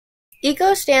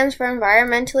ECOS stands for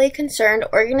Environmentally Concerned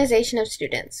Organization of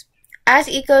Students. As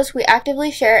ECOS, we actively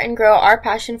share and grow our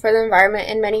passion for the environment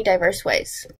in many diverse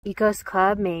ways. ECOS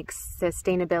Club makes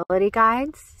sustainability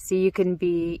guides so you can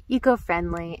be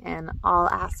eco-friendly in all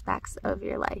aspects of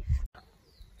your life.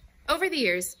 Over the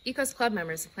years, ECOS Club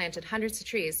members have planted hundreds of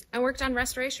trees and worked on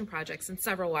restoration projects in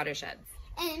several watersheds.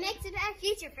 And it makes a better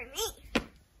future for me.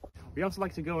 We also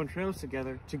like to go on trails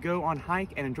together, to go on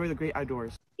hike and enjoy the great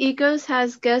outdoors. ECOS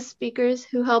has guest speakers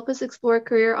who help us explore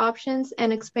career options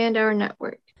and expand our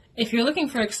network. If you're looking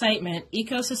for excitement,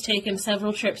 ECOS has taken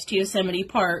several trips to Yosemite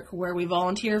Park where we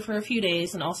volunteer for a few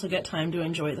days and also get time to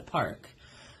enjoy the park.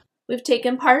 We've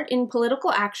taken part in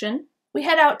political action. We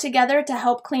head out together to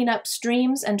help clean up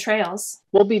streams and trails.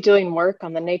 We'll be doing work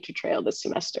on the nature trail this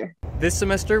semester. This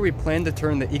semester, we plan to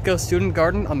turn the ECOS Student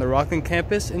Garden on the Rockland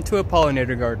campus into a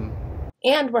pollinator garden.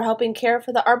 And we're helping care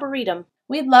for the Arboretum.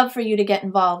 We'd love for you to get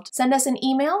involved. Send us an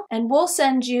email and we'll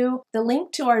send you the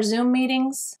link to our Zoom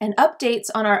meetings and updates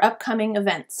on our upcoming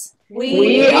events.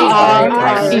 We are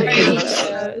ECOS.